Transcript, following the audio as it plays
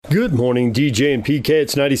Good morning, DJ and PK.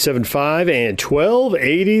 It's 97.5 and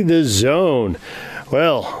 1280 The Zone.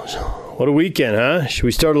 Well, what a weekend, huh? Should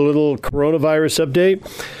we start a little coronavirus update?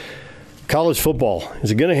 College football,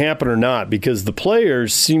 is it going to happen or not? Because the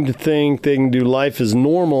players seem to think they can do life as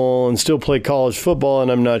normal and still play college football,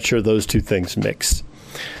 and I'm not sure those two things mix.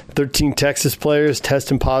 13 Texas players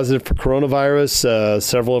testing positive for coronavirus.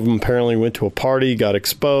 Several of them apparently went to a party, got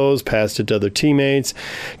exposed, passed it to other teammates.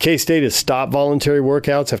 K-State has stopped voluntary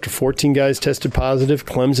workouts after 14 guys tested positive.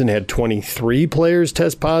 Clemson had 23 players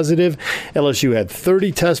test positive. LSU had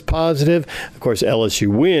 30 test positive. Of course, LSU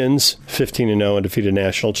wins 15-0 and defeated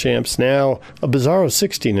national champs. Now a bizarro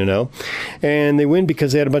 16-0. And they win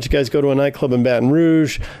because they had a bunch of guys go to a nightclub in Baton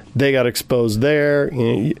Rouge. They got exposed there.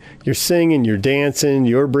 You're singing, you're dancing,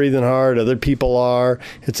 you're breathing hard, other people are.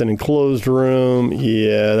 It's an enclosed room.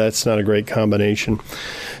 Yeah, that's not a great combination.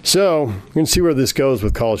 So we're going to see where this goes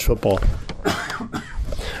with college football.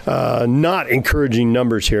 Not encouraging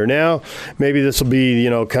numbers here. Now, maybe this will be,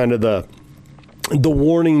 kind of the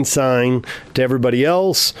warning sign to everybody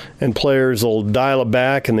else, and players will dial it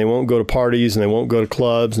back, and they won't go to parties, and they won't go to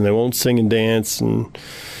clubs, and they won't sing and dance, and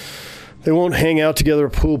they won't hang out together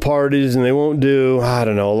at pool parties, and they won't do, a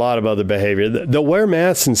lot of other behavior. They'll wear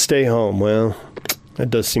masks and stay home. Well,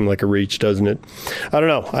 that does seem like a reach, doesn't it? I don't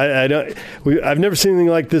know. I've never seen anything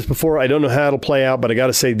like this before. I don't know how it'll play out, but I got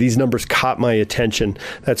to say these numbers caught my attention.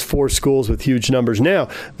 That's 4 schools with huge numbers. Now,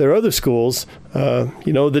 there are other schools,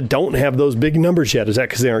 that don't have those big numbers yet. Is that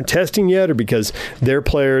because they aren't testing yet, or because their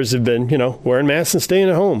players have been, wearing masks and staying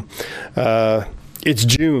at home? It's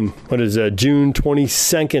June. What is that? June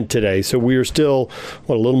 22nd today. So we are still,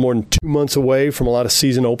 a little more than 2 months away from a lot of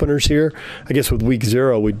season openers here. I guess with week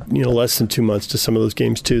 0, we less than 2 months to some of those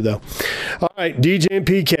games too, though. All right, DJ and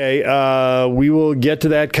PK, we will get to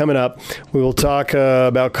that coming up. We will talk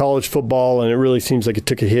about college football, and it really seems like it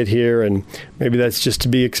took a hit here, and maybe that's just to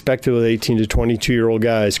be expected with 18 to 22-year-old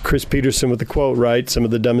guys. Chris Peterson with the quote, right? Some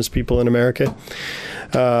of the dumbest people in America.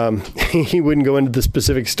 He wouldn't go into the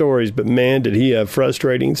specific stories, but man, did he have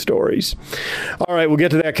frustrating stories. All right, we'll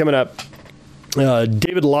get to that coming up.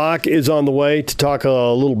 David Locke is on the way to talk a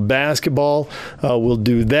little basketball. We'll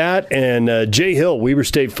do that. And Jay Hill, Weber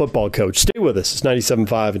State football coach. Stay with us. It's 97.5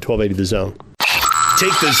 and 1280 The Zone.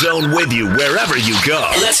 Take the Zone with you wherever you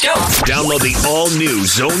go. Let's go. Download the all-new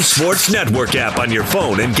Zone Sports Network app on your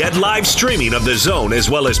phone and get live streaming of The Zone as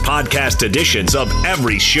well as podcast editions of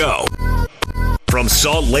every show. From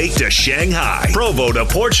Salt Lake to Shanghai, Provo to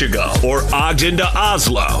Portugal, or Ogden to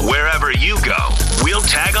Oslo, wherever you go, we'll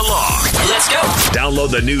tag along. Let's go.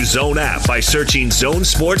 Download the new Zone app by searching Zone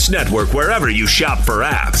Sports Network wherever you shop for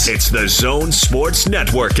apps. It's the Zone Sports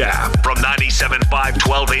Network app from 97.5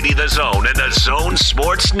 1280 The Zone and the Zone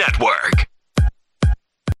Sports Network.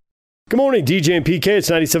 Good morning, DJ and PK. It's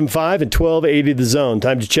 97.5 and 1280 The Zone.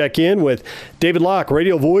 Time to check in with David Locke,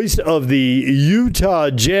 radio voice of the Utah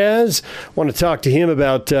Jazz. I want to talk to him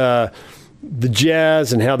about the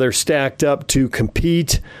Jazz and how they're stacked up to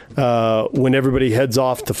compete when everybody heads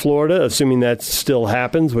off to Florida, assuming that still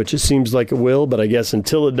happens, which it seems like it will, but I guess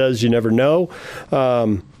until it does, you never know.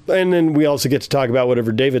 And then we also get to talk about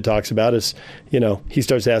whatever David talks about as, he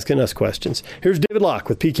starts asking us questions. Here's David Locke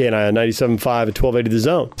with PK and I on 97.5 and 1280 The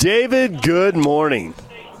Zone. David, good morning.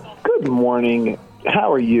 Good morning.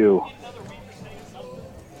 How are you?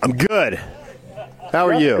 I'm good. How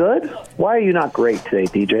are you? Good? Why are you not great today,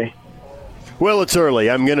 DJ? Well, it's early.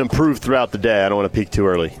 I'm going to improve throughout the day. I don't want to peak too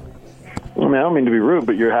early. I don't mean to be rude,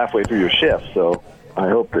 but you're halfway through your shift, so I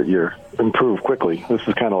hope that you're improve quickly. This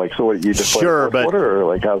is kind of like, so what, you just sure, play quarter, or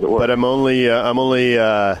like how's it work? But I'm only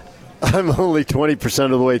 20%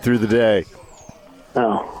 of the way through the day.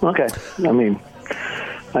 Oh, okay.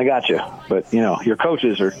 I got you. But your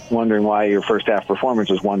coaches are wondering why your first half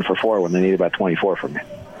performance was 1 for 4 when they need about 24 from you.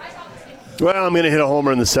 Well, I'm going to hit a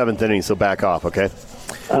homer in the 7th inning, so back off, okay?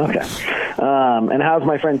 Okay. And how's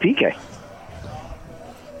my friend PK?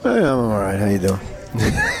 I'm all right. How you doing?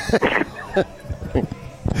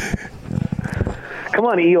 Come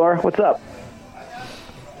on, Eeyore. What's up?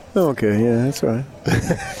 Okay, yeah, that's all right.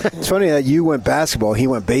 It's funny that you went basketball. He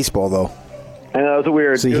went baseball, though. I know, it was a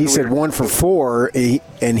weird... See, he said 1 for 4,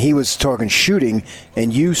 and he was talking shooting,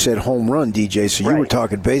 and you said home run, DJ, so you were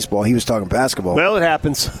talking baseball. He was talking basketball. Well, it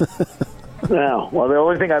happens. No. Well, the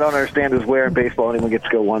only thing I don't understand is where in baseball anyone gets to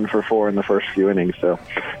go 1 for 4 in the first few innings, so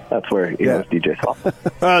that's where it was DJ's fault.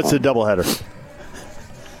 It's a doubleheader.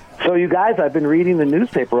 So, you guys, I've been reading the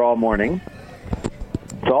newspaper all morning.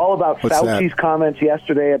 It's all about Fauci's comments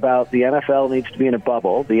yesterday about the NFL needs to be in a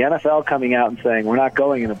bubble. The NFL coming out and saying, we're not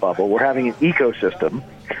going in a bubble. We're having an ecosystem.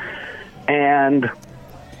 And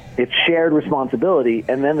it's shared responsibility,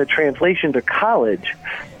 and then the translation to college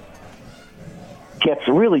gets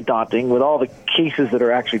really daunting with all the cases that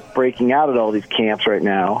are actually breaking out at all these camps right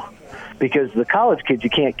now, because the college kids you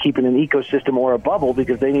can't keep in an ecosystem or a bubble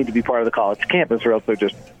because they need to be part of the college campus or else they're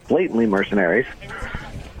just blatantly mercenaries.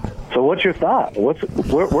 So what's your thought?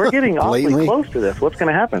 We're getting awfully close to this. What's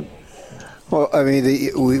going to happen? Well, I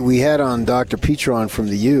mean, we had on Dr. Petron from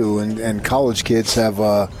the U, and college kids have,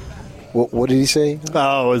 what did he say?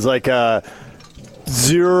 Oh, it was like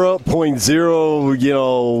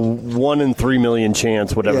 0.0, 1 in 3 million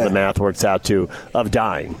chance, whatever the math works out to, of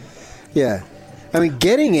dying. Yeah. I mean,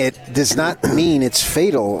 getting it does not mean it's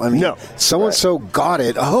fatal. I mean, no. So-and-so got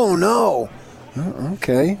it. Oh, no.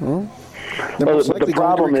 Okay. Well,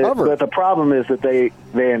 the problem is that they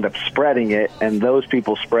end up spreading it, and those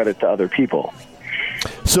people spread it to other people.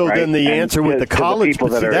 So right? then the answer with the college people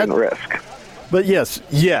that are at risk. But yes,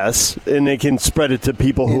 and they can spread it to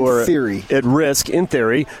people who are at risk. In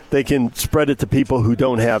theory, they can spread it to people who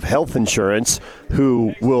don't have health insurance,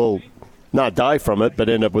 who will not die from it, but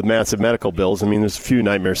end up with massive medical bills. I mean, there's a few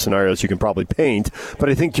nightmare scenarios you can probably paint. But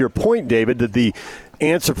I think to your point, David, that the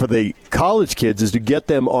answer for the college kids is to get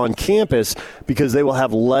them on campus because they will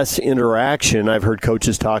have less interaction. I've heard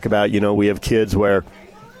coaches talk about, we have kids where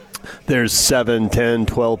there's 7, 10,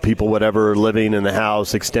 12 people, whatever, living in the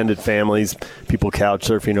house, extended families, people couch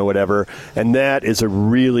surfing or whatever. And that is a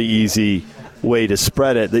really easy way to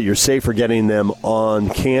spread it, that you're safer getting them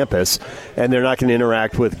on campus, and they're not going to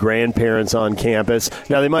interact with grandparents on campus.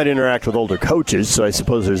 Now, they might interact with older coaches, so I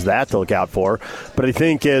suppose there's that to look out for. But I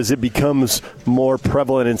think as it becomes more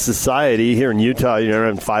prevalent in society, here in Utah,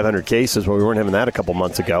 around 500 cases, well, we weren't having that a couple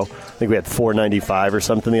months ago. I think we had 495 or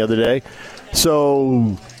something the other day.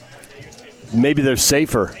 So maybe they're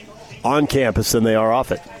safer on campus than they are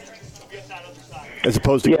off it. As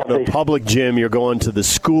opposed to going to a public gym, you're going to the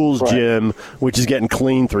school's gym, which is getting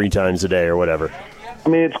cleaned 3 times a day or whatever. I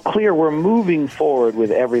mean, it's clear we're moving forward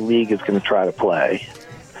with every league is going to try to play.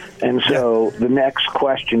 And so the next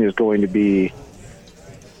question is going to be,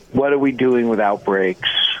 what are we doing with outbreaks?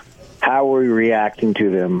 How are we reacting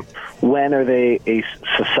to them? When are they a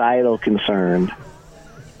societal concern?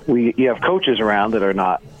 You have coaches around that are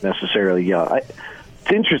not necessarily young.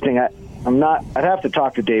 It's interesting. I'd have to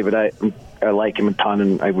talk to David. I like him a ton,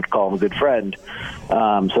 and I would call him a good friend.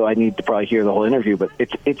 So I need to probably hear the whole interview. But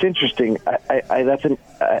it's interesting.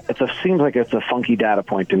 It seems like it's a funky data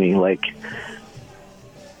point to me. Like,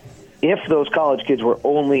 if those college kids were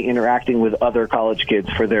only interacting with other college kids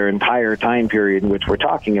for their entire time period in which we're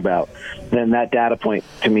talking about, then that data point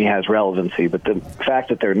to me has relevancy. But the fact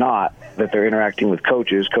that they're not, that they're interacting with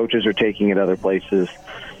coaches are taking it other places,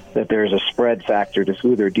 that there's a spread factor to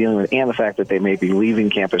who they're dealing with, and the fact that they may be leaving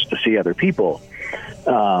campus to see other people,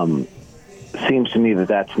 seems to me that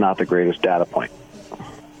that's not the greatest data point.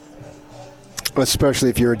 Especially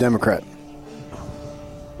if you're a Democrat.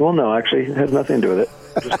 Well, no, actually, it has nothing to do with it.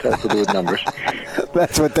 It just has to do with numbers.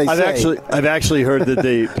 That's what they say. I've actually heard that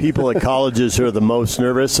the people at colleges who are the most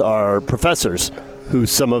nervous are professors, who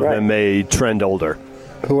some of them may trend older.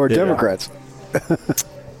 Who are Democrats.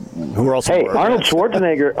 Who are also Arnold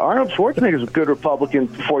Schwarzenegger's a good Republican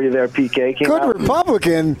for you there, PK.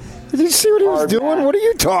 Republican? Did you see what he was doing? What are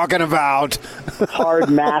you talking about? Hard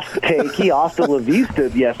mask take. He also La Vista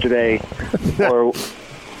yesterday,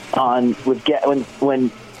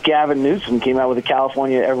 when Gavin Newsom came out with the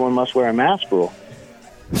California everyone must wear a mask rule.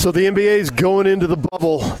 So the NBA is going into the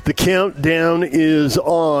bubble. The countdown is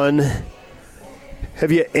on.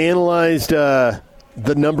 Have you analyzed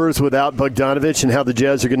the numbers without Bogdanovich and how the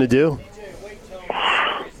Jazz are going to do?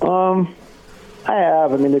 I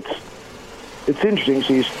have. I mean, it's interesting.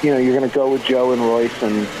 So you're going to go with Joe and Royce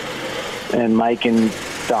and Mike and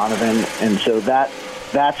Donovan, and so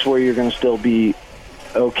that's where you're going to still be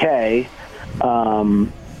okay.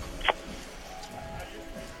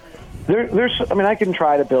 I can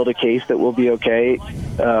try to build a case that will be okay.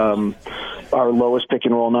 Our lowest pick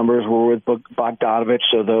and roll numbers were with Bogdanovich,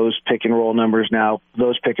 so those pick and roll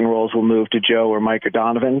rolls will move to Joe or Mike or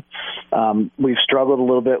Donovan. We've struggled a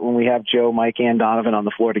little bit when we have Joe, Mike, and Donovan on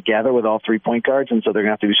the floor together with all 3 point guards, and so they're going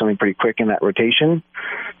to have to do something pretty quick in that rotation.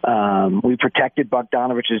 We protected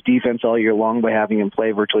Bogdanovich's defense all year long by having him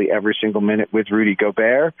play virtually every single minute with Rudy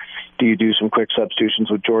Gobert. Do you do some quick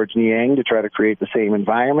substitutions with George Niang to try to create the same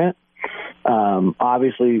environment?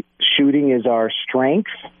 Obviously, shooting is our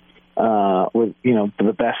strength. With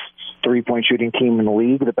the best 3-point shooting team in the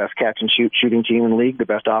league, the best catch and shoot shooting team in the league, the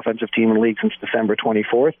best offensive team in the league since December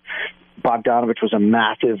 24th. Bogdanovich was a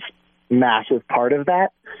massive, massive part of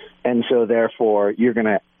that, and so therefore you're going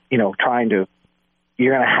to, trying to,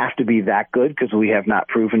 you're going to have to be that good because we have not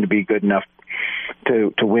proven to be good enough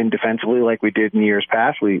to win defensively like we did in years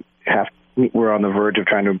past. We're on the verge of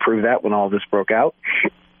trying to improve that when all this broke out.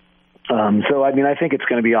 So, I mean, I think it's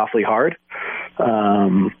going to be awfully hard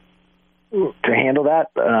to handle that.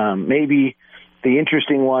 Maybe the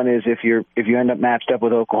interesting one is if you end up matched up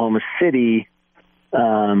with Oklahoma City,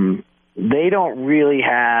 they don't really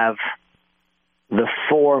have the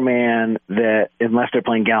 4-man that, unless they're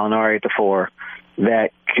playing Gallinari at the 4,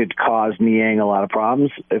 that could cause Niang a lot of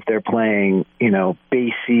problems if they're playing,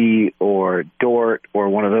 Basie or Dort or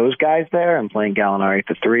one of those guys there and playing Gallinari at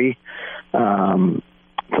the 3.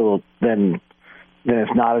 So then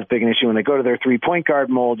it's not as big an issue. When they go to their 3-point guard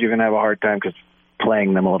mold, you're going to have a hard time because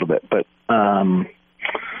playing them a little bit. But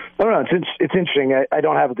I don't know. It's interesting. I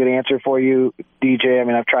don't have a good answer for you, DJ. I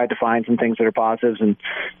mean, I've tried to find some things that are positives, and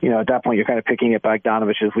at that point, you're kind of picking at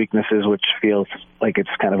Bogdanovich's weaknesses, which feels like it's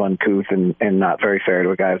kind of uncouth and not very fair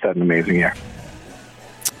to a guy who's had an amazing year.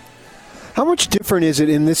 How much different is it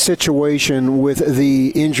in this situation with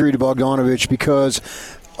the injury to Bogdanovich? Because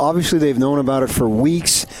obviously they've known about it for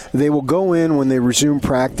weeks. They will go in when they resume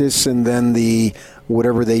practice, and then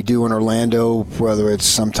whatever they do in Orlando, whether it's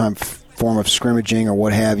sometime form of scrimmaging or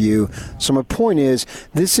what have you. So my point is,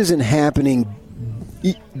 this isn't happening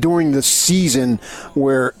during the season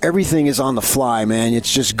where everything is on the fly, man.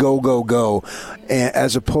 It's just go, go, go,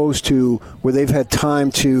 as opposed to where they've had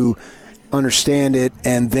time to understand it,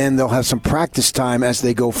 and then they'll have some practice time as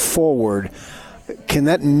they go forward. Can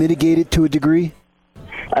that mitigate it to a degree?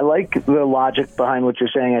 I like the logic behind what you're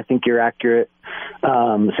saying. I think you're accurate.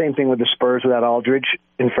 Same thing with the Spurs without Aldridge.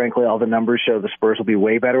 And frankly, all the numbers show the Spurs will be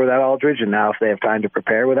way better without Aldridge. And now if they have time to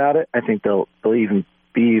prepare without it, I think they'll even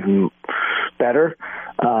be even better.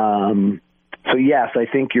 So yes, I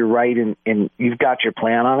think you're right. And you've got your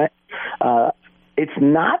plan on it. It's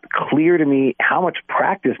not clear to me how much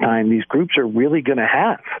practice time these groups are really going to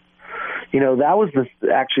have. That was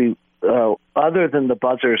other than the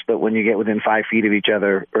buzzers that when you get within 5 feet of each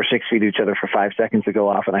other or 6 feet of each other for 5 seconds to go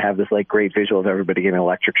off, and I have this great visual of everybody getting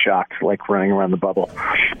electric shock, running around the bubble,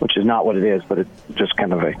 which is not what it is, but it's just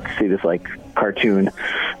kind of see this cartoon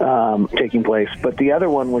taking place. But the other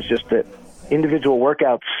one was just that individual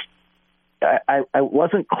workouts. I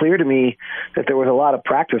wasn't clear to me that there was a lot of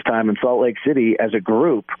practice time in Salt Lake City as a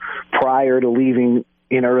group prior to leaving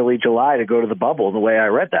in early July to go to the bubble, the way I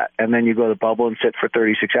read that. And then you go to the bubble and sit for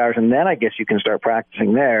 36 hours, and then I guess you can start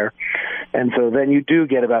practicing there. And so then you do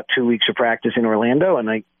get about 2 weeks of practice in Orlando, and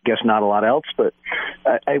I guess not a lot else, but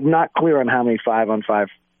I'm not clear on how many 5-on-5,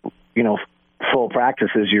 full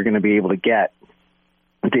practices you're going to be able to get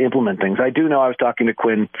to implement things. I do know I was talking to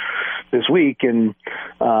Quinn this week, and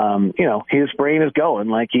his brain is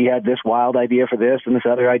going. He had this wild idea for this and this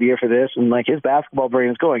other idea for this, and his basketball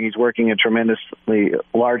brain is going. He's working a tremendously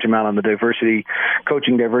large amount on the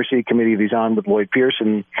coaching diversity committee that he's on with Lloyd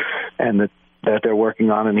Pearson, and that they're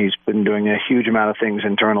working on, and he's been doing a huge amount of things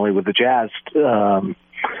internally with the Jazz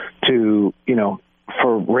to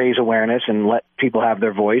for raise awareness and let people have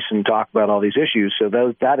their voice and talk about all these issues. So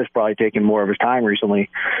that has probably taken more of his time recently.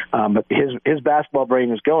 But his basketball brain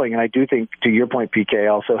is going. And I do think, to your point, PK,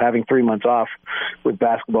 also having 3 months off with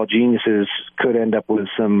basketball geniuses could end up with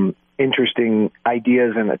some interesting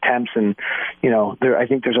ideas and attempts. And, I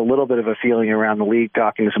think there's a little bit of a feeling around the league,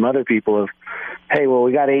 talking to some other people, of, hey, well,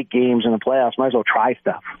 we got 8 games in the playoffs. Might as well try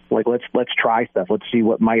stuff. Let's try stuff. Let's see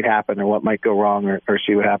what might happen or what might go wrong or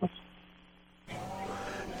see what happens.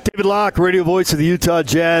 David Locke, radio voice of the Utah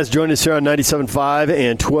Jazz, joined us here on 97.5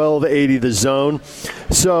 and 1280 The Zone.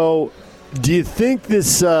 So, do you think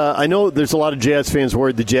this I know there's a lot of Jazz fans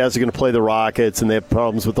worried the Jazz are going to play the Rockets, and they have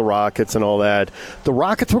problems with the Rockets and all that. The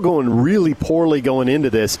Rockets were going really poorly going into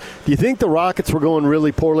this. Do you think the Rockets were going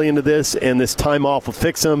really poorly into this, and this time off will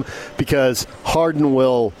fix them because Harden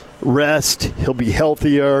will rest, he'll be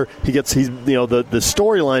healthier, the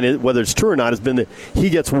storyline, whether it's true or not, has been that he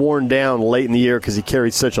gets worn down late in the year because he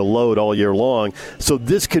carries such a load all year long. So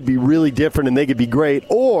this could be really different and they could be great,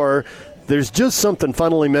 or there's just something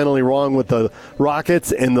fundamentally wrong with the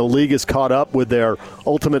Rockets and the league is caught up with their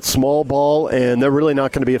ultimate small ball and they're really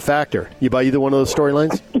not going to be a factor. You buy either one of those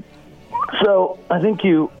storylines? So I think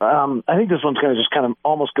I think this one's going to just kind of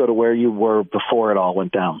almost go to where you were before it all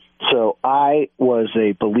went down. So I was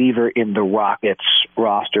a believer in the Rockets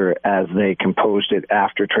roster as they composed it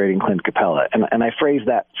after trading Clint Capella. And I phrase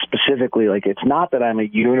that specifically, it's not that I'm a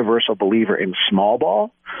universal believer in small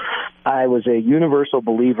ball. I was a universal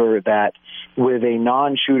believer that with a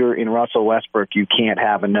non-shooter in Russell Westbrook, you can't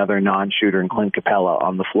have another non-shooter in Clint Capella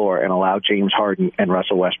on the floor and allow James Harden and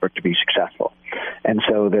Russell Westbrook to be successful. And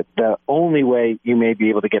so that the only way you may be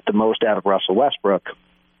able to get the most out of Russell Westbrook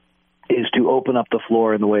is to open up the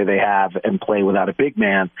floor in the way they have and play without a big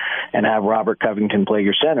man and have Robert Covington play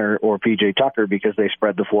your center or PJ Tucker because they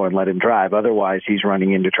spread the floor and let him drive. Otherwise, he's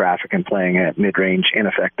running into traffic and playing a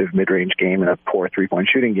ineffective mid-range game and a poor three-point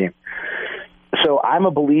shooting game. So I'm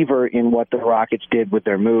a believer in what the Rockets did with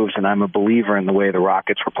their moves, and I'm a believer in the way the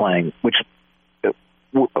Rockets were playing,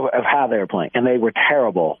 of how they were playing. And they were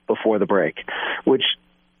terrible before the break, which,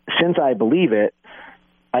 since I believe it,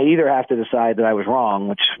 I either have to decide that I was wrong,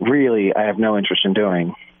 which really I have no interest in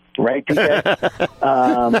doing, right?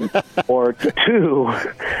 Or two,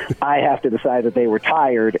 I have to decide that they were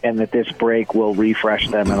tired and that this break will refresh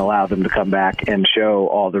them and allow them to come back and show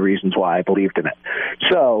all the reasons why I believed in it.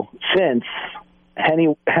 So since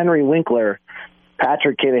Henry Winkler,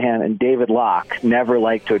 Patrick Kinahan, and David Locke never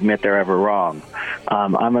like to admit they're ever wrong,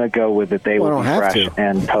 I'm going to go with that they will be fresh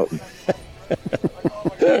and potent.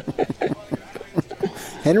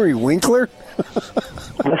 Henry Winkler? That's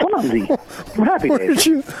I'm happy. Where'd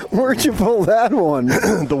you pull that one?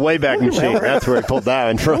 The Wayback Machine. That's where he pulled that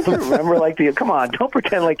one from. Remember, come on, don't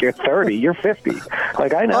pretend like you're 30. You're 50.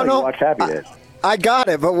 Like, I know you watch Happy Days. I got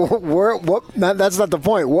it, but what? That's not the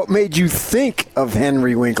point. What made you think of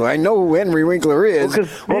Henry Winkler? I know who Henry Winkler is.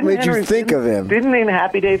 What made you think of him? Didn't in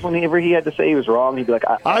Happy Days, whenever he had to say he was wrong, he'd be like,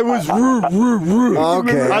 I was rude.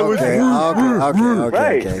 Okay. Okay. All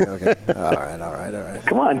right.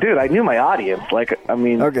 Come on, dude. I knew my audience.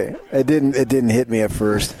 Okay. It didn't hit me at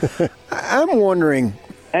first. I'm wondering.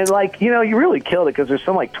 And, you really killed it because there's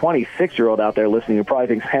some, 26-year-old out there listening who probably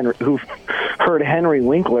thinks who heard Henry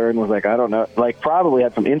Winkler and was like, I don't know, probably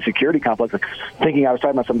had some insecurity complex, thinking I was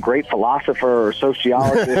talking about some great philosopher or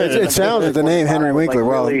sociologist. It sounds like the name Henry Winkler.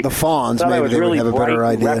 Really, the Fawns, maybe they would have a better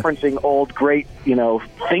idea. Referencing old, great,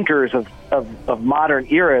 thinkers of modern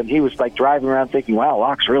era, and he was, driving around thinking, wow,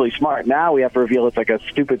 Locke's really smart. Now we have to reveal it's a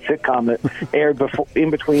stupid sitcom that aired in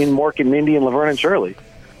between Mork and Mindy and Laverne and Shirley.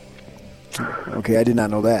 Okay, I did not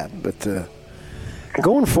know that. But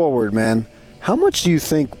going forward, man, how much do you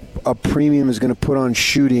think a premium is going to put on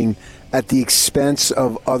shooting at the expense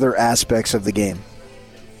of other aspects of the game?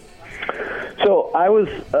 So I was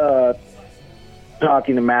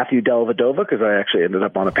talking to Matthew Dellavedova because I actually ended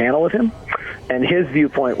up on a panel with him, and his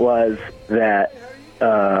viewpoint was that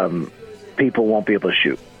people won't be able to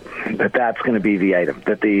shoot, that's going to be the item,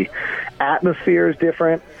 that the atmosphere is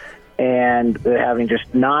different, and having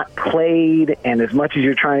just not played, and as much as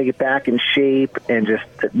you're trying to get back in shape and just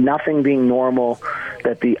nothing being normal,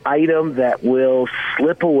 that the item that will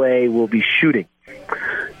slip away will be shooting,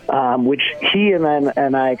 which he and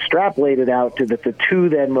I extrapolated out to that the two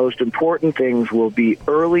then most important things will be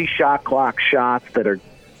early shot clock shots that are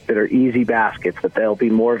easy baskets, that they'll be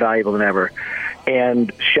more valuable than ever,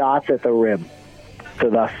 and shots at the rim, so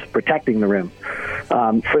thus protecting the rim.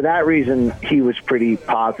 For that reason, he was pretty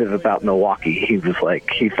positive about Milwaukee. He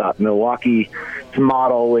thought Milwaukee's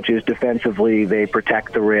model, which is defensively, they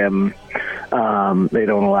protect the rim. They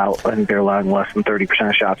don't allow, I think they're allowing less than 30%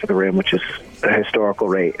 of shots at the rim, which is a historical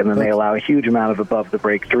rate. And then they allow a huge amount of above the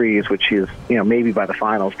break threes, which is, maybe by the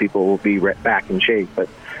finals, people will be back in shape. But,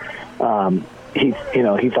 he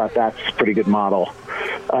thought that's a pretty good model.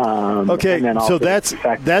 Okay, so that's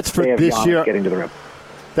for this year. Getting to the rim.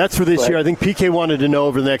 That's for this year. I think PK wanted to know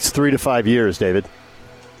over the next 3 to 5 years, David.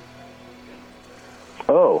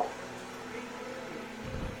 Oh.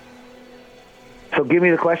 So give me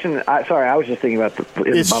the question. Sorry, I was just thinking about the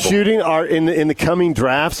bubble. Shooting in the coming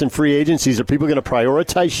drafts and free agencies, are people going to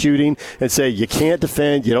prioritize shooting and say you can't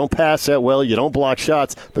defend, you don't pass that well, you don't block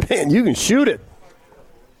shots, but man, you can shoot it?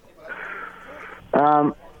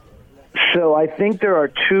 So I think there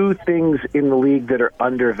are two things in the league that are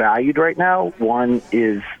undervalued right now. One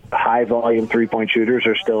is high-volume three-point shooters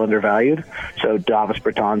are still undervalued. So Davis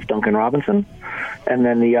Bertans, Duncan Robinson. And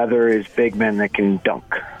then the other is big men that can dunk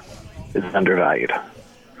is undervalued.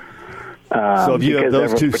 So if you have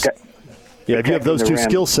those two, if you have those two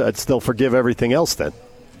skill sets, they'll forgive everything else then.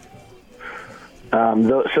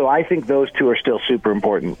 So I think those two are still super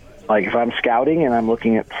important. If I'm scouting and I'm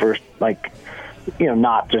looking at first,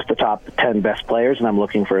 not just the top 10 best players, and I'm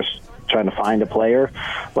looking for trying to find a player.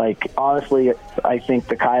 Honestly, I think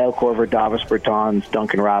the Kyle Korver, Davis Bertans,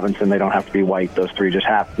 Duncan Robinson, they don't have to be white. Those three just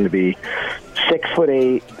happen to be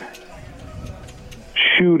 6'8"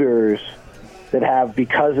 shooters that have,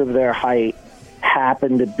 because of their height,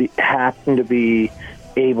 happen to be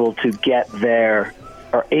able to get there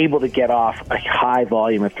are able to get off a high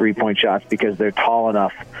volume of three-point shots because they're tall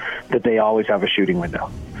enough that they always have a shooting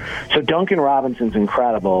window. So Duncan Robinson's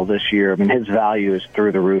incredible this year. I mean, his value is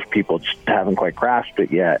through the roof. People just haven't quite grasped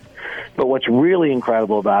it yet. But what's really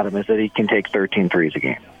incredible about him is that he can take 13 threes a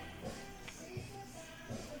game.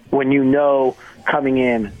 When you know coming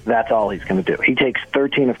in, that's all he's going to do. He takes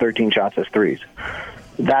 13 of 13 shots as threes.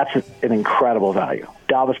 That's an incredible value.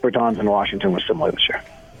 Davis Bertans in Washington was similar this year.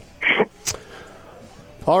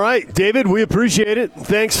 All right, David, we appreciate it.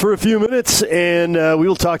 Thanks for a few minutes, and we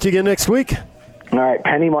will talk to you again next week. All right,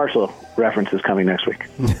 Penny Marshall reference is coming next week.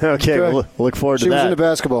 Okay, we'll look forward to that. She was into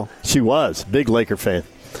basketball. She was. Big Laker fan.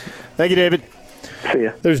 Thank you, David. See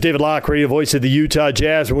ya. There's David Locke, radio voice of the Utah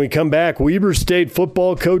Jazz. When we come back, Weber State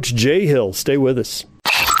football coach Jay Hill. Stay with us.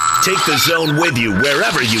 Take the Zone with you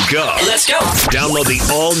wherever you go. Let's go. Download the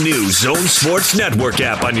all-new Zone Sports Network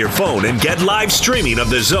app on your phone and get live streaming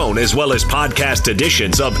of the Zone as well as podcast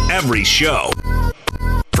editions of every show.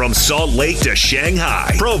 From Salt Lake to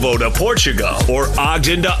Shanghai, Provo to Portugal, or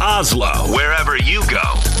Ogden to Oslo, wherever you go,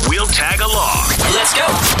 we'll tag along. Let's go.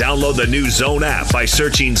 Download the new Zone app by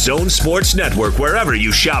searching Zone Sports Network wherever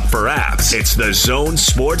you shop for apps. It's the Zone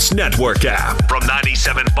Sports Network app from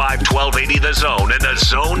 97.5 1280 The Zone and the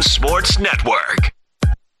Zone Sports Network.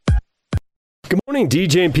 Good morning,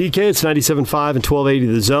 DJ and PK. It's 97.5 and 1280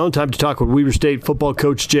 The Zone. Time to talk with Weber State football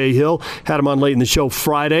coach Jay Hill. Had him on late in the show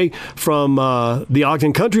Friday from the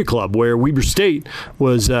Ogden Country Club, where Weber State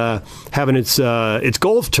was having its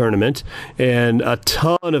golf tournament, and a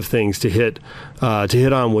ton of things to hit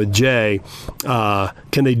on with Jay.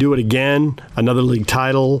 Can they do it again? Another league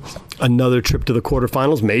title, another trip to the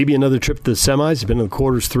quarterfinals, maybe another trip to the semis. He's been in the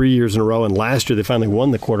quarters 3 years in a row, and last year they finally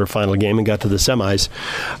won the quarterfinal game and got to the semis.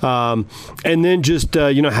 And then just,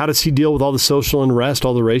 how does he deal with all the social unrest,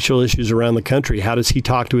 all the racial issues around the country? How does he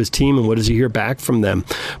talk to his team, and what does he hear back from them?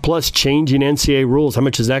 Plus, changing NCAA rules. How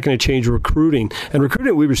much is that going to change recruiting? And recruiting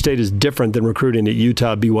at Weber State is different than recruiting at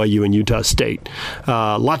Utah, BYU, and Utah State.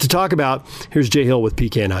 A lot to talk about. Here's Jay Hill with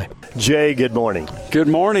PK and I. Jay, good morning. Good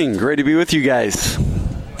morning. Great to be with you guys.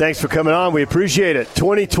 Thanks for coming on. We appreciate it.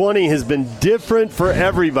 2020 has been different for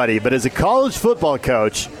everybody, but as a college football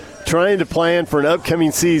coach, trying to plan for an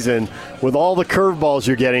upcoming season with all the curveballs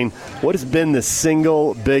you're getting, what has been the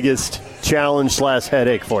single biggest challenge /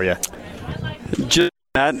 headache for you? Just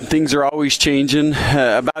that. Things are always changing.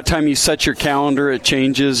 About time you set your calendar, it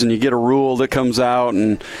changes, and you get a rule that comes out,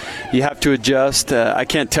 and you have to adjust. I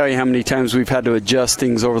can't tell you how many times we've had to adjust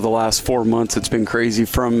things over the last 4 months. It's been crazy,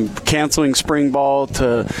 from canceling spring ball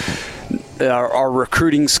to our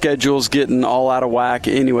recruiting schedules getting all out of whack.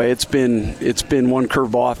 Anyway, it's been one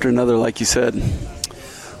curveball after another, like you said.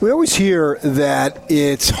 We always hear that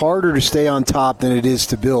it's harder to stay on top than it is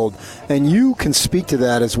to build. And you can speak to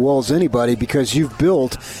that as well as anybody, because you've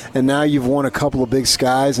built and now you've won a couple of Big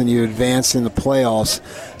Skies and you advanced in the playoffs.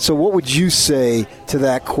 So what would you say to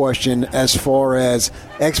that question as far as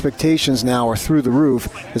expectations now are through the roof,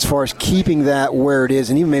 as far as keeping that where it is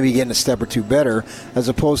and even maybe getting a step or two better, as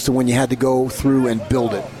opposed to when you had to go through and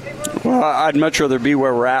build it? Well, I'd much rather be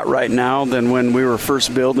where we're at right now than when we were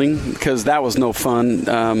first building, because that was no fun.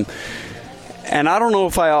 And I don't know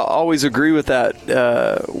if I always agree with that.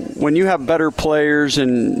 When you have better players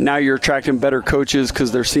and now you're attracting better coaches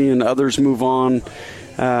because they're seeing others move on,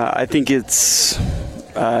 I think it's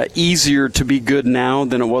easier to be good now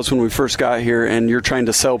than it was when we first got here, and you're trying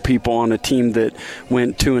to sell people on a team that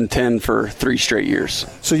went 2-10 for 3 straight years.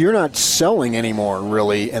 So you're not selling anymore,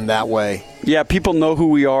 really, in that way? Yeah, people know who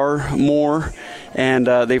we are more, and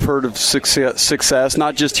they've heard of success,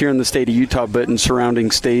 not just here in the state of Utah, but in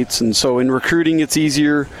surrounding states. And so in recruiting, it's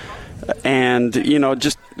easier. And,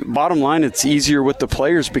 just bottom line, it's easier with the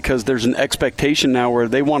players because there's an expectation now where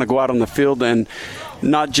they want to go out on the field and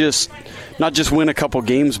not just win a couple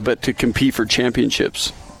games, but to compete for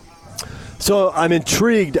championships. So I'm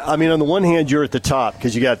intrigued. I mean, on the one hand, you're at the top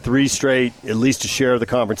because you got 3 straight, at least a share of the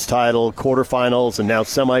conference title, quarterfinals, and now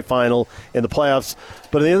semifinal in the playoffs.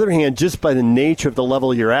 But on the other hand, just by the nature of the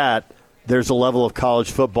level you're at, there's a level of college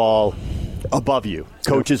football above you.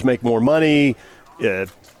 Coaches make more money.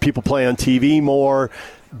 People play on TV more.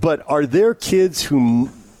 But are there kids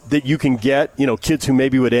that you can get, kids who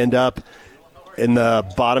maybe would end up in the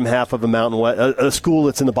bottom half of the Mountain West, a school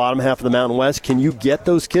that's in the bottom half of the Mountain West? Can you get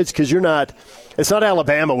those kids? Because it's not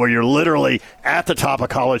Alabama where you're literally at the top of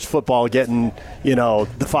college football getting, the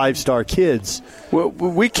 5-star kids. Well,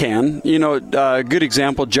 we can. A good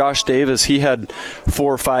example, Josh Davis, he had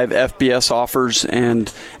 4 or 5 FBS offers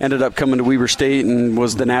and ended up coming to Weber State and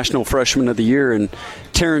was the National Freshman of the Year. And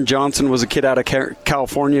Taron Johnson was a kid out of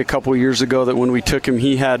California a couple of years ago that when we took him,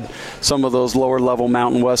 he had some of those lower-level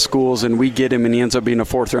Mountain West schools, and we get him, and he ends up being a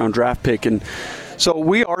 4th-round draft pick. And So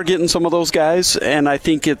we are getting some of those guys, and I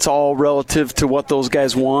think it's all relative to what those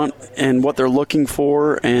guys want and what they're looking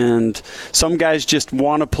for. And some guys just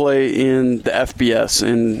want to play in the FBS,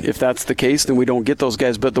 and if that's the case, then we don't get those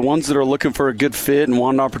guys. But the ones that are looking for a good fit and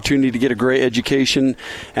want an opportunity to get a great education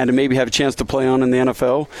and to maybe have a chance to play on in the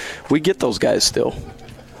NFL, we get those guys still.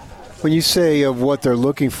 When you say of what they're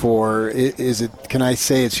looking for, is it? Can I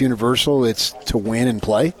say it's universal? It's to win and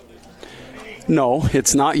play? No,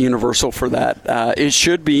 it's not universal for that. It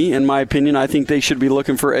should be, in my opinion. I think they should be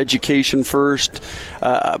looking for education first,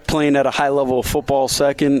 playing at a high level of football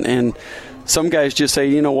second, and some guys just say,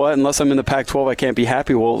 you know what, unless I'm in the Pac-12, I can't be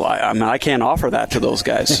happy. Well, I can't offer that to those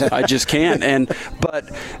guys. I just can't. But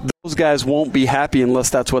those guys won't be happy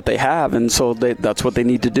unless that's what they have, and so that's what they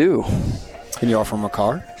need to do. Can you offer them a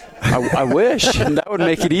car? I wish. And that would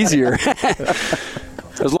make it easier.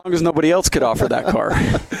 As long as nobody else could offer that car.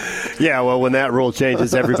 Yeah, well, when that rule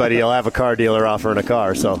changes, everybody will have a car dealer offering a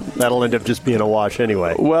car, so that'll end up just being a wash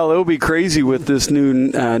anyway. Well, it'll be crazy with this new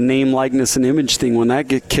name, likeness, and image thing when that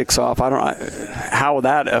kicks off. How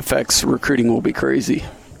that affects recruiting will be crazy.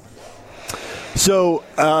 So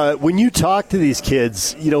when you talk to these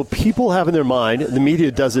kids, people have in their mind, the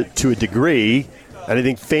media does it to a degree, and I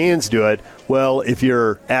think fans do it. Well, if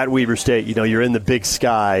you're at Weber State, you're in the Big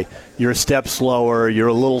Sky, you're a step slower, you're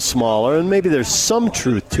a little smaller, and maybe there's some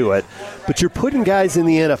truth to it, but you're putting guys in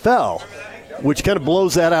the NFL, which kind of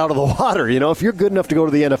blows that out of the water. If you're good enough to go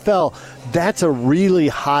to the NFL, that's a really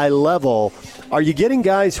high level. Are you getting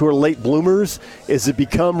guys who are late bloomers? Is it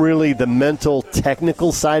become really the mental,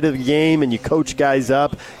 technical side of the game, and you coach guys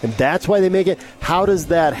up, and that's why they make it? How does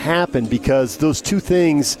that happen? Because those two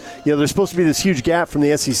things, there's supposed to be this huge gap from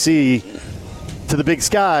the SEC to the Big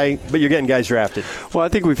Sky, but you're getting guys drafted. Well, I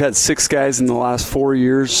think we've had 6 guys in the last 4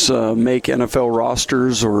 years make NFL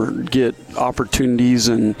rosters or get opportunities,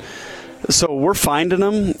 and so we're finding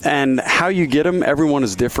them, and how you get them, everyone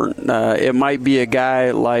is different. It might be a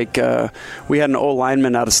guy like we had an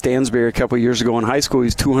O-lineman out of Stansbury a couple of years ago in high school. He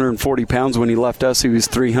was 240 pounds when he left us. He was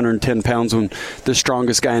 310 pounds when the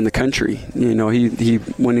strongest guy in the country. He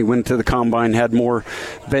when he went to the combine had more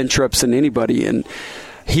bench reps than anybody, and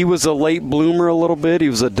he was a late bloomer a little bit. He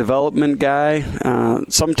was a development guy.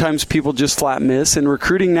 Sometimes people just flat miss. In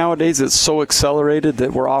recruiting nowadays, it's so accelerated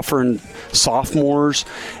that we're offering sophomores,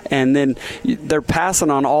 and then they're passing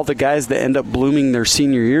on all the guys that end up blooming their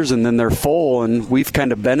senior years, and then they're full, and we've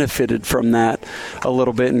kind of benefited from that a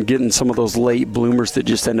little bit and getting some of those late bloomers that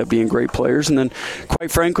just end up being great players. And then,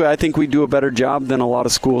 quite frankly, I think we do a better job than a lot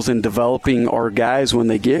of schools in developing our guys when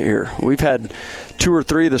they get here. We've had 2 or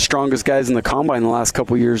 3 of the strongest guys in the combine the last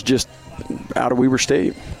couple of years just out of Weber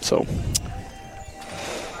State. So,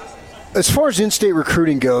 as far as in-state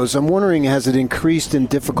recruiting goes, I'm wondering, has it increased in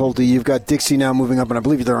difficulty? You've got Dixie now moving up, and I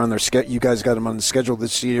believe they're on their schedule. You guys got them on the schedule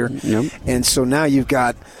this year, yep. And so now you've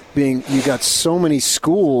got so many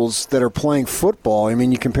schools that are playing football. I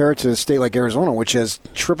mean, you compare it to a state like Arizona, which has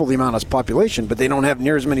triple the amount of population, but they don't have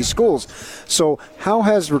near as many schools. So, how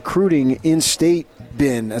has recruiting in-state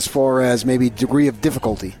been as far as maybe degree of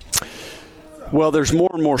difficulty? Well, there's more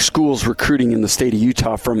and more schools recruiting in the state of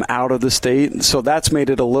Utah from out of the state, so that's made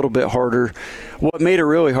it a little bit harder. What made it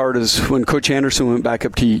really hard is when Coach Anderson went back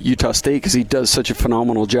up to Utah State, because he does such a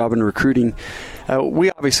phenomenal job in recruiting. We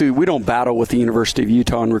don't battle with the University of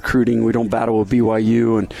Utah in recruiting. We don't battle with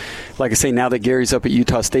BYU. And like I say, now that Gary's up at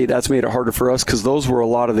Utah State, that's made it harder for us because those were a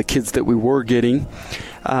lot of the kids that we were getting.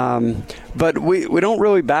 But we don't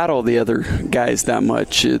really battle the other guys that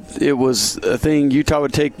much. It was a thing. Utah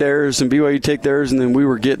would take theirs and BYU would take theirs, and then we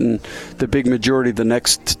were getting the big majority of the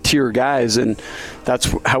next tier guys, and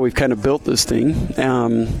that's how we've kind of built this thing.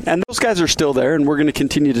 And those guys are still there, and we're going to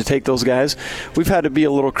continue to take those guys. We've had to be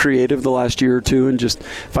a little creative the last year or two and just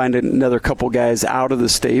find another couple guys out of the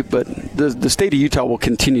state, but the state of Utah will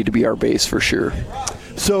continue to be our base for sure.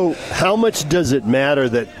 So how much does it matter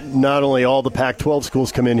that not only all the Pac-12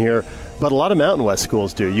 schools come in here, but a lot of Mountain West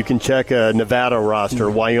schools do? You can check a Nevada roster,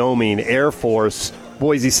 Wyoming, Air Force,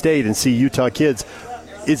 Boise State, and see Utah kids.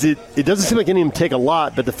 It doesn't seem like any of them take a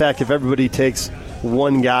lot, but the fact if everybody takes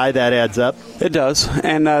one guy, that adds up? It does,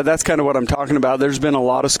 and that's kind of what I'm talking about. There's been a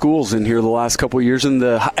lot of schools in here the last couple of years, and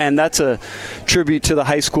that's a tribute to the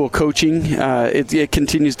high school coaching. It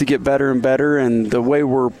continues to get better and better, and the way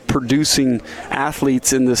we're producing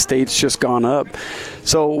athletes in the state's just gone up.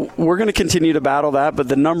 So we're going to continue to battle that, but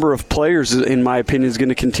the number of players, in my opinion, is going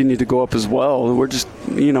to continue to go up as well. We're just,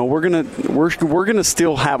 we're going to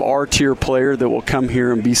still have our tier player that will come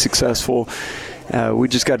here and be successful. We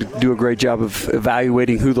just got to do a great job of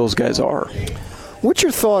evaluating who those guys are. What's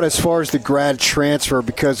your thought as far as the grad transfer?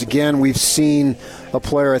 Because, again, we've seen a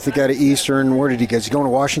player, I think, out of Eastern. Where did he go? Is he going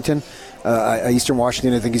to Washington? Eastern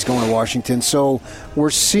Washington, I think he's going to Washington. So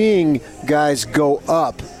we're seeing guys go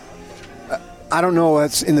up. I don't know,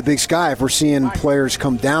 that's in the big sky if we're seeing players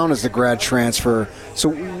come down as the grad transfer. So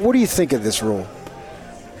what do you think of this rule?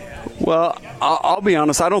 Well, I'll be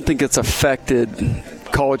honest, I don't think it's affected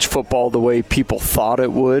college football the way people thought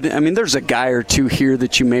it would. I mean, there's a guy or two here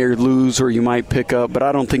that you may lose or you might pick up, but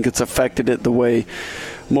I don't think it's affected it the way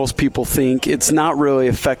most people think. It's not really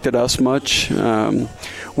affected us much.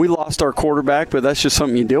 We lost our quarterback, but that's just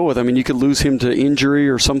something you deal with. I mean, you could lose him to injury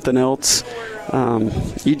or something else.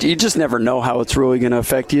 You just never know how it's really going to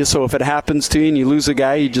affect you. So if it happens to you and you lose a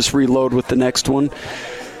guy, you just reload with the next one.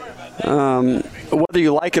 Whether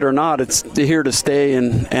you like it or not, it's here to stay,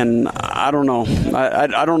 and I don't know.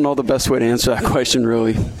 I don't know the best way to answer that question,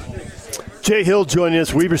 really. Jay Hill joining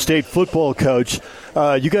us, Weber State football coach.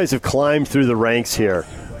 You guys have climbed through the ranks here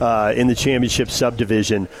in the championship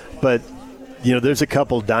subdivision, but there's a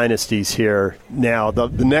couple dynasties here now.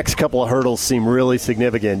 The next couple of hurdles seem really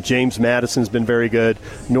significant. James Madison's been very good.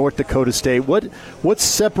 North Dakota State. What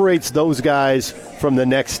separates those guys from the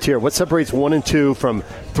next tier? What separates 1 and 2 from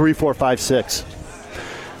 3, 4, 5, 6?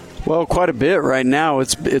 Well, quite a bit right now.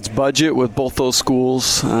 It's budget with both those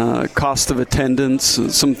schools, cost of attendance,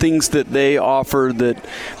 some things that they offer that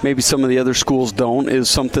maybe some of the other schools don't is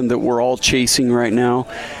something that we're all chasing right now.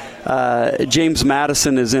 James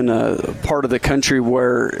Madison is in a part of the country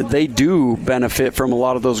where they do benefit from a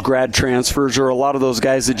lot of those grad transfers or a lot of those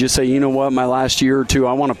guys that just say, you know what, my last year or two,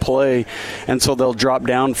 I want to play. And so they'll drop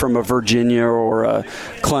down from a Virginia or a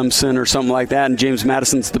Clemson or something like that. And James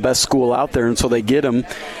Madison's the best school out there. And so they get them.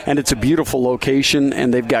 And it's a beautiful location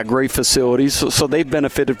and they've got great facilities. So they've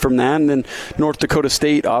benefited from that. And then North Dakota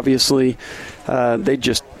State, obviously,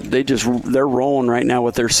 they're rolling right now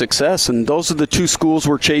with their success, and those are the two schools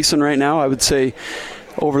we're chasing right now. I would say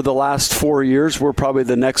over the last 4 years, we're probably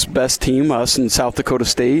the next best team, us and South Dakota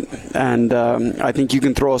State, and I think you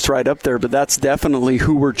can throw us right up there, but that's definitely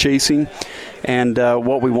who we're chasing. And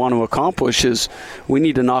what we want to accomplish is we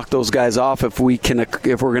need to knock those guys off if we're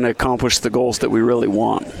going to accomplish the goals that we really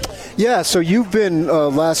want. Yeah, so you've been,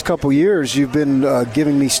 last couple years, you've been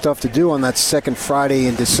giving me stuff to do on that second Friday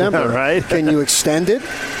in December. Right. Can you extend it?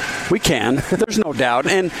 We can. There's no doubt.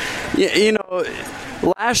 And,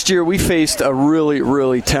 last year we faced a really,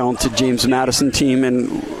 really talented James Madison team,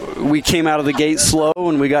 and we came out of the gate slow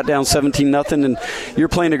and we got down 17-0, and you're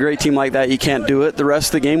playing a great team like that, you can't do it. The rest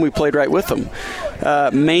of the game we played right with them.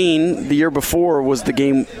 Maine, the year before, was the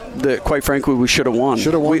game that, quite frankly, we should have won.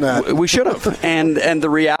 Should have won that. We should have. And the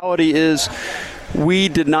reality is we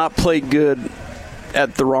did not play good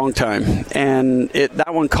at the wrong time, and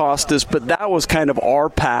that one cost us, but that was kind of our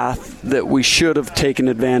path that we should have taken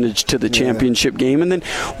advantage to the championship game. And then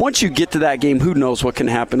once you get to that game, who knows what can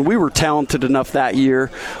happen. We were talented enough that year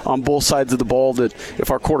on both sides of the ball that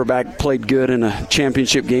if our quarterback played good in a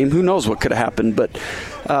championship game, who knows what could have happened. But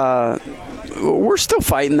we're still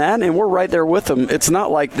fighting that, and we're right there with them. It's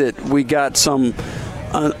not like that we got some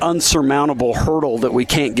unsurmountable hurdle that we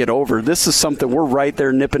can't get over. This is something we're right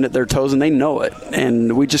there nipping at their toes, and they know it,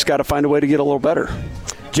 and we just got to find a way to get a little better.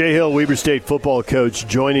 Jay Hill, Weber State football coach,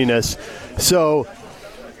 joining us. So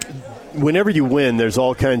whenever you win, there's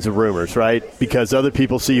all kinds of rumors, right? Because other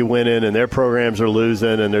people see you winning and their programs are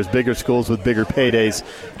losing, and there's bigger schools with bigger paydays.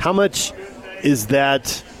 How much is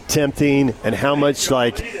that tempting, and how much,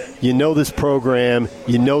 this program,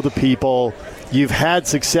 the people, you've had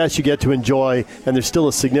success you get to enjoy, and there's still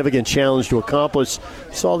a significant challenge to accomplish,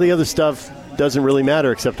 so all the other stuff doesn't really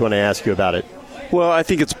matter except when I ask you about it? Well, I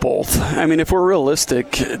think it's both. I mean, if we're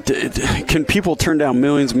realistic, can people turn down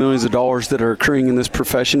millions of dollars that are occurring in this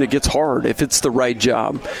profession? It gets hard if it's the right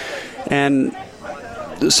job. And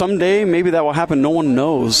someday maybe that will happen. No one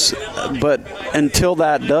knows. But until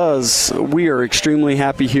that does, we are extremely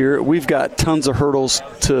happy here. We've got tons of hurdles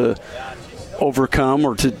to overcome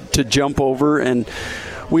or to jump over, and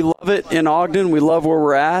we love it in Ogden. We love where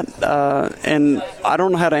we're at, and I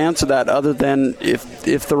don't know how to answer that other than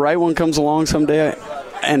if the right one comes along someday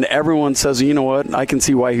and everyone says, you know what, I can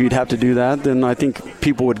see why he'd have to do that, then I think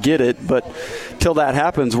people would get it. But till that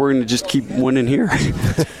happens, we're going to just keep winning here.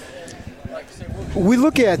 We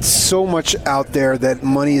look at so much out there that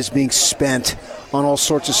money is being spent on all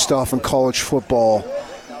sorts of stuff in college football,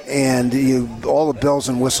 and all the bells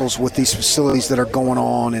and whistles with these facilities that are going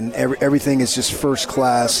on, and everything is just first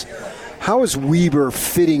class. How is Weber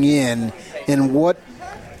fitting in, and what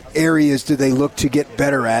areas do they look to get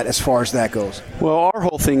better at as far as that goes? Well, our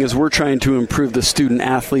whole thing is we're trying to improve the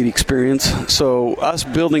student-athlete experience. So us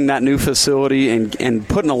building that new facility and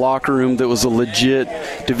putting a locker room that was a legit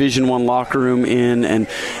Division I locker room in, and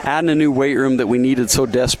adding a new weight room that we needed so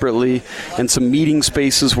desperately, and some meeting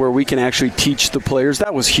spaces where we can actually teach the players,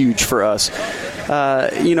 that was huge for us.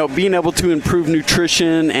 Being able to improve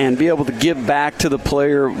nutrition and be able to give back to the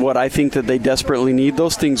player what I think that they desperately need,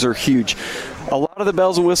 those things are huge. A lot of the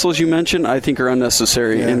bells and whistles you mentioned, I think, are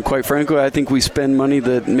unnecessary. Yeah. And quite frankly, I think we spend money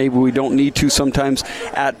that maybe we don't need to sometimes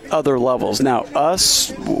at other levels. Now,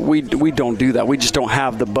 us, we don't do that. We just don't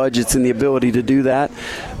have the budgets and the ability to do that.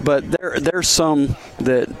 But there's some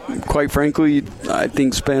that, quite frankly, I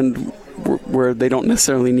think spend where they don't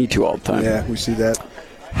necessarily need to all the time. Yeah, we see that.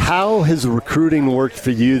 How has recruiting worked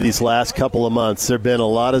for you these last couple of months? There have been a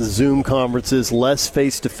lot of Zoom conferences, less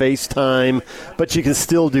face-to-face time, but you can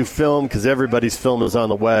still do film because everybody's film is on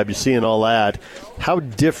the web. You're seeing all that. How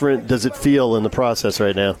different does it feel in the process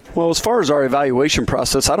right now? Well, as far as our evaluation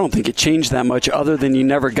process, I don't think it changed that much other than you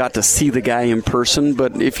never got to see the guy in person.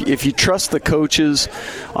 But if you trust the coaches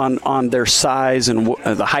on their size and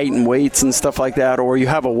the height and weights and stuff like that, or you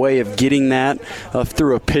have a way of getting that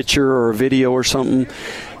through a picture or a video or something,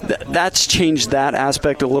 that's changed that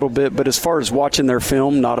aspect a little bit. But as far as watching their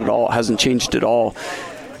film, not at all. It hasn't changed at all.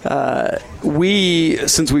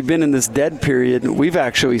 Since we've been in this dead period, we've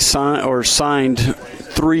actually signed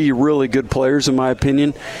 3 really good players, in my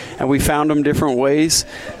opinion, and we found them different ways.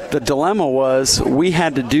 The dilemma was we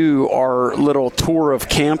had to do our little tour of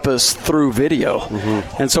campus through video.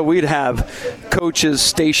 Mm-hmm. And so we'd have coaches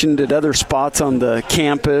stationed at other spots on the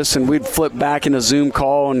campus, and we'd flip back in a Zoom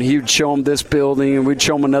call, and he'd show them this building, and we'd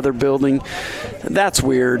show them another building. That's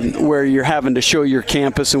weird, where you're having to show your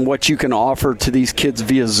campus and what you can offer to these kids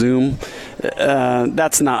via Zoom.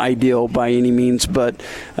 That's not ideal by any means, but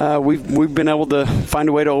we've been able to find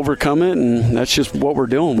a way to overcome it, and that's just what we're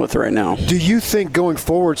dealing with right now. Do you think going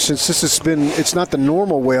forward, since this has been, it's not the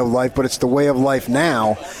normal way of life, but it's the way of life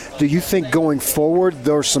now, do you think going forward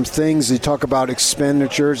there are some things, you talk about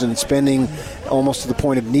expenditures and spending almost to the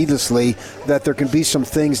point of needlessly, that there can be some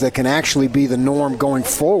things that can actually be the norm going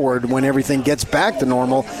forward when everything gets back to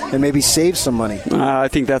normal and maybe save some money? I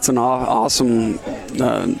think that's an awesome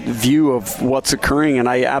view of what's occurring, and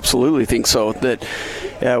I absolutely think so, that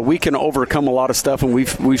we can overcome a lot of stuff, and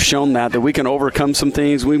we've shown that we can overcome some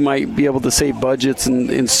things. We might be able to save budgets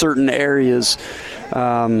in certain areas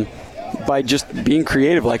by just being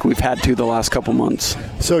creative like we've had to the last couple months.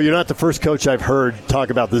 So you're not the first coach I've heard talk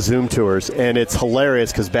about the Zoom tours, and it's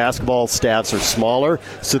hilarious because basketball staffs are smaller,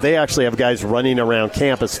 so they actually have guys running around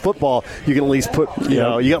campus. Football, you can at least put,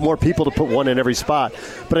 you got more people to put one in every spot.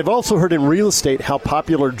 But I've also heard in real estate how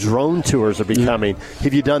popular drone tours are becoming.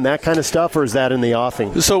 Have you done that kind of stuff, or is that in the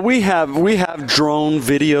offing? So we have drone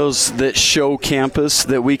videos that show campus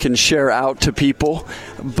that we can share out to people,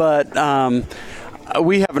 but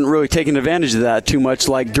we haven't really taken advantage of that too much,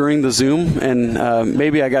 like during the Zoom, and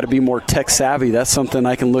maybe I got to be more tech savvy. That's something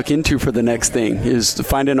I can look into for the next thing, is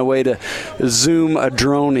finding a way to zoom a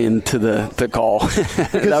drone into the call.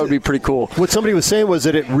 That would be pretty cool. What somebody was saying was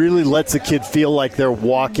that it really lets a kid feel like they're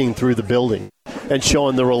walking through the building and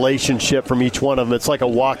showing the relationship from each one of them. It's like a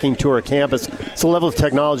walking tour of campus. It's a level of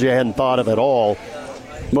technology I hadn't thought of at all.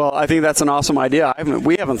 Well, I think that's an awesome idea.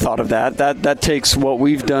 We haven't thought of that. That takes what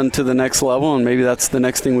we've done to the next level, and maybe that's the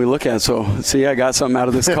next thing we look at. So, see, I got something out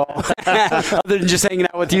of this call, other than just hanging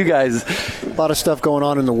out with you guys. A lot of stuff going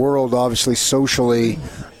on in the world, obviously, socially.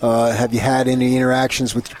 Have you had any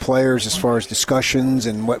interactions with your players as far as discussions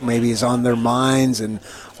and what maybe is on their minds and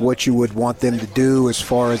what you would want them to do as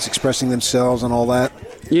far as expressing themselves and all that?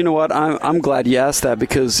 You know what? I'm glad you asked that,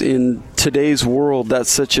 because in today's world, that's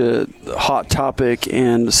such a hot topic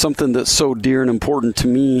and something that's so dear and important to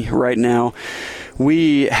me right now.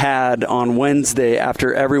 We had on Wednesday,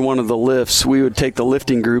 after every one of the lifts, we would take the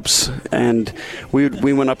lifting groups, and we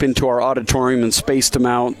went up into our auditorium and spaced them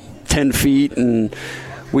out 10 feet, and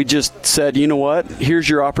we just said, you know what, here's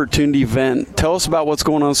your opportunity, vent. Tell us about what's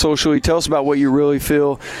going on socially. Tell us about what you really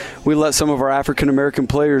feel. We let some of our African-American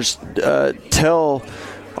players tell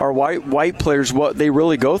our white players what they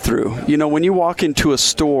really go through. You know, when you walk into a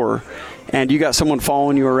store and you got someone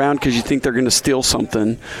following you around because you think they're going to steal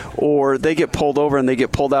something, or they get pulled over and they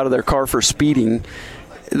get pulled out of their car for speeding,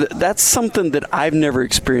 that's something that I've never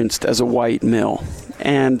experienced as a white male.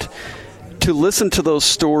 And to listen to those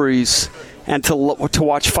stories and to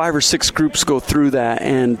watch 5 or 6 groups go through that,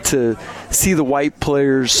 and to see the white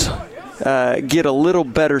players get a little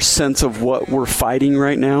better sense of what we're fighting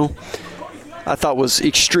right now, I thought was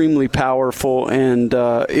extremely powerful, and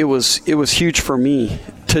it was huge for me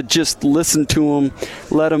to just listen to them,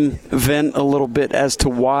 let them vent a little bit as to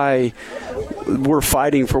why we're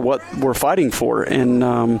fighting for what we're fighting for. And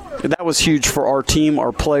that was huge for our team,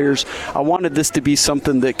 our players. I wanted this to be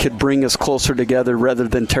something that could bring us closer together rather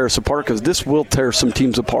than tear us apart, because this will tear some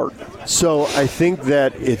teams apart. So I think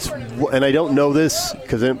that and I don't know this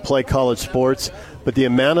because I didn't play college sports, but the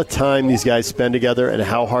amount of time these guys spend together and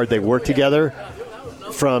how hard they work together,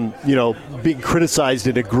 from, being criticized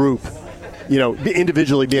in a group,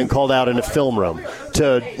 individually being called out in a film room,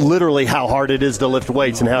 to literally how hard it is to lift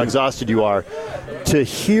weights and how exhausted you are. To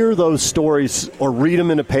hear those stories or read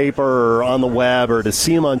them in a paper or on the web, or to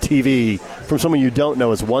see them on TV from someone you don't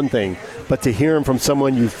know is one thing, but to hear them from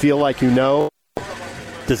someone you feel like you know,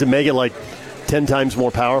 does it make it like 10 times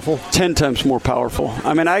more powerful? 10 times more powerful.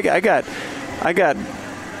 I mean, I got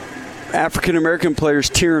African-American players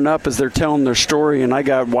tearing up as they're telling their story, and I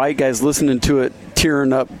got white guys listening to it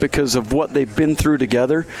tearing up because of what they've been through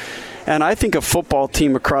together. And I think a football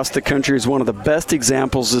team across the country is one of the best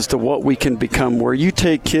examples as to what we can become, where you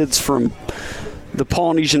take kids from the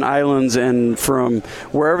Polynesian Islands and from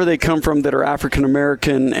wherever they come from that are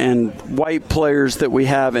African-American and white players that we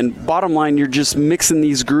have, and bottom line, you're just mixing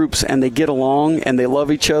these groups and they get along and they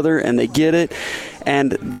love each other and they get it,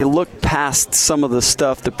 and they look past some of the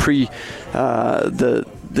stuff, the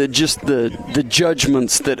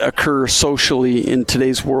judgments that occur socially in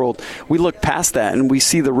today's world. We look past that and we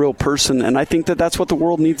see the real person, and I think that that's what the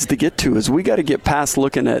world needs to get to, is we got to get past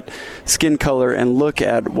looking at skin color and look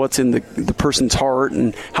at what's in the person's heart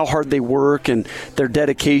and how hard they work and their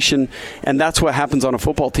dedication. And that's what happens on a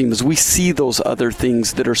football team, is we see those other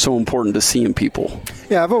things that are so important to see in people.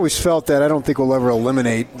 Yeah, I've always felt that. I don't think we'll ever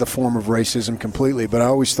eliminate the form of racism completely, but I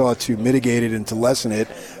always thought to mitigate it and to lessen it,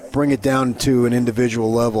 bring it down to an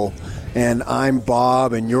individual level. And I'm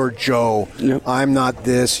Bob and you're Joe. Yep. I'm not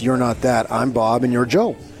this, you're not that. I'm Bob and you're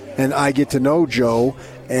Joe. And I get to know Joe,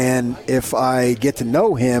 and if I get to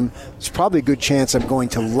know him, there's probably a good chance I'm going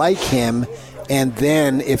to like him. And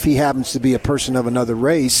then if he happens to be a person of another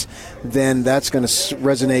race, then that's going to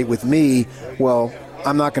resonate with me. Well,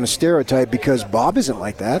 I'm not going to stereotype because Bob isn't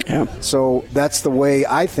like that. Yeah. So that's the way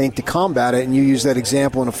I think to combat it, and you use that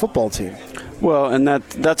example in a football team. Well, and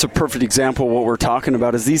that's a perfect example of what we're talking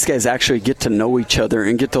about, is these guys actually get to know each other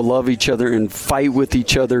and get to love each other and fight with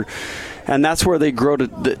each other. And that's where they grow,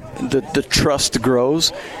 the trust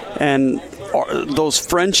grows, and those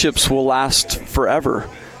friendships will last forever.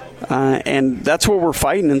 And that's what we're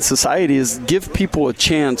fighting in society, is give people a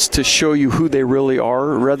chance to show you who they really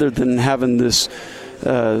are, rather than having this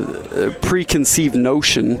preconceived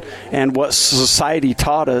notion and what society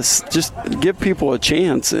taught us. Just give people a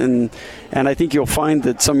chance, and I think you'll find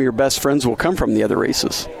that some of your best friends will come from the other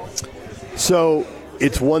races. So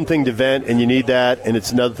it's one thing to vent, and you need that, and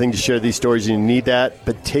it's another thing to share these stories, and you need that,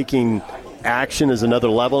 but taking action is another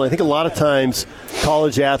level. And I think a lot of times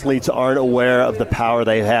college athletes aren't aware of the power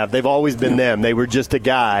they have. They've always been them. They were just a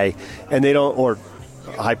guy, and they don't, or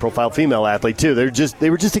a high-profile female athlete too. They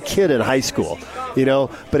were just a kid in high school,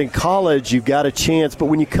 But in college, you've got a chance. But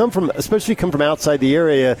when you come from, especially come from outside the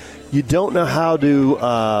area, you don't know how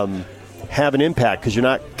to have an impact because you're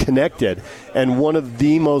not connected. And one of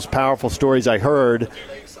the most powerful stories I heard,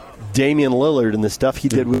 Damian Lillard, and the stuff he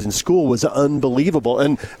did in school was unbelievable.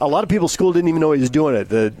 And a lot of people at school didn't even know he was doing it.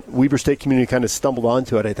 The Weber State community kind of stumbled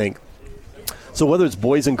onto it, I think. So whether it's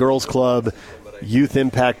Boys and Girls Club, Youth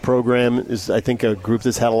Impact Program is, I think, a group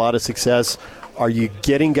that's had a lot of success. Are you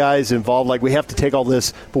getting guys involved? Like, we have to take all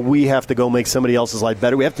this, but we have to go make somebody else's life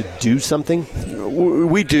better. We have to do something.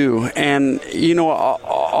 We do. And,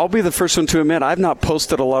 I'll be the first one to admit I've not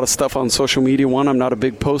posted a lot of stuff on social media. One, I'm not a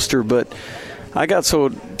big poster, but I got so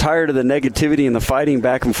tired of the negativity and the fighting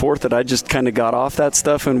back and forth that I just kind of got off that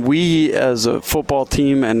stuff. And we, as a football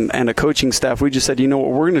team and a coaching staff, we just said, we're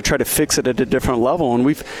going to try to fix it at a different level. And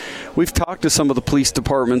we've talked to some of the police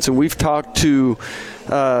departments, and we've talked to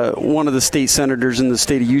one of the state senators in the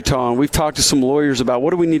state of Utah, and we've talked to some lawyers about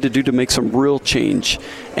what do we need to do to make some real change.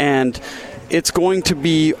 And it's going to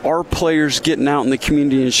be our players getting out in the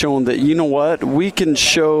community and showing that, we can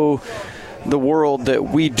show the world that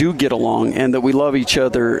we do get along and that we love each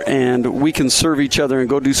other and we can serve each other and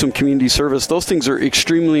go do some community service. Those things are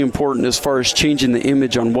extremely important as far as changing the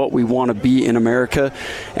image on what we want to be in America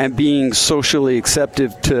and being socially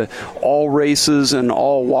accepted to all races and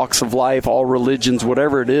all walks of life, all religions,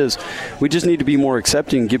 whatever it is. We just need to be more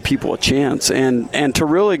accepting and give people a chance and to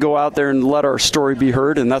really go out there and let our story be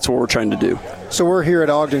heard, and that's what we're trying to do. So we're here at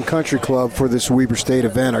Ogden Country Club for this Weber State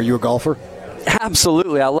event. Are you a golfer?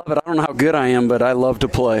 Absolutely. I love it. I don't know how good I am, but I love to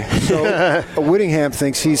play. So Whittingham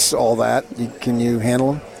thinks he's all that. Can you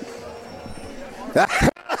handle him?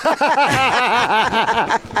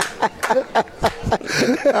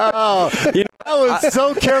 That was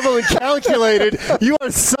so careful and calculated. You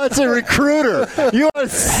are such a recruiter. You are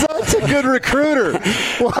such a good recruiter.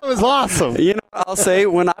 Well, that was awesome. You know, I'll say,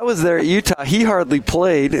 when I was there at Utah, he hardly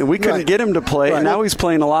played, and we couldn't get him to play, and now he's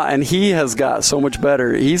playing a lot, and he has got so much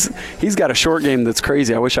better. He's got a short game that's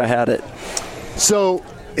crazy. I wish I had it. So,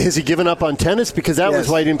 has he given up on tennis? Because that was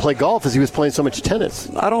why he didn't play golf, is he was playing so much tennis.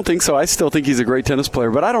 I don't think so. I still think he's a great tennis player,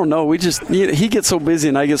 but I don't know. He gets so busy,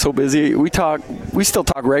 and I get so busy. We still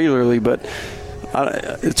talk regularly, but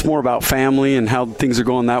it's more about family and how things are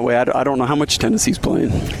going that way. I don't know how much tennis he's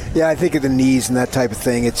playing. Yeah, I think of the knees and that type of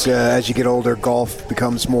thing. It's as you get older, golf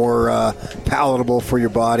becomes more palatable for your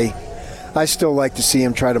body. I still like to see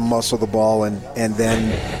him try to muscle the ball and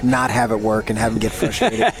then not have it work and have him get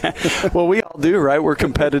frustrated. Well, we all do, right? We're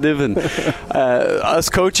competitive, and us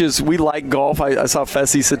coaches, we like golf. I saw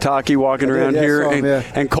Fessy Sataki walking around here,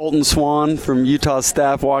 and Colton Swan from Utah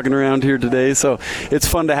staff walking around here today. So it's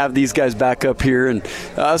fun to have these guys back up here. And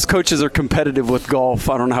us coaches are competitive with golf.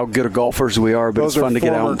 I don't know how good of golfers we are, but it's fun to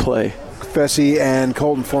get out and play. Fessy and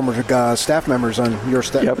Colton, former staff members on your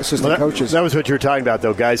assistant coaches. That was what you were talking about,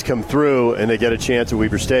 though. Guys come through and they get a chance at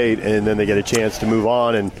Weber State, and then they get a chance to move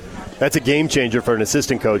on, and that's a game changer for an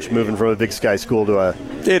assistant coach moving from a Big Sky school to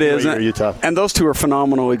Utah. And those two are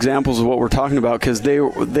phenomenal examples of what we're talking about, because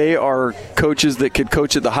they are coaches that could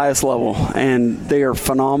coach at the highest level, and they are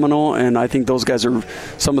phenomenal. And I think those guys are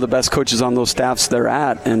some of the best coaches on those staffs they're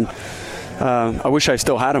at. And I wish I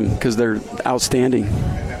still had them, because they're outstanding.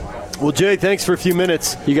 Well, Jay, thanks for a few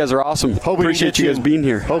minutes. You guys are awesome. Appreciate you guys being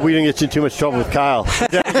here. Hope we didn't get you in too much trouble with Kyle.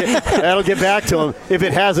 That'll get back to him if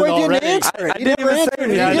it hasn't already. He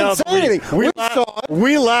didn't say anything.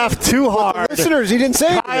 We laughed too hard. Listeners, he didn't say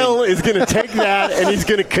anything. Kyle is going to take that, and he's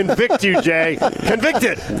going to convict you, Jay.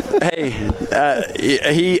 Convicted. Hey,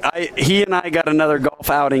 he and I got another golf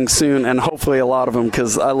outing soon, and hopefully a lot of them,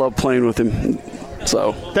 because I love playing with him.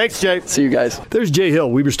 So thanks, Jay. See you guys. There's Jay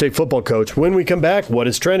Hill, Weber State football coach. When we come back, what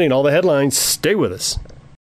is trending? All the headlines. Stay with us.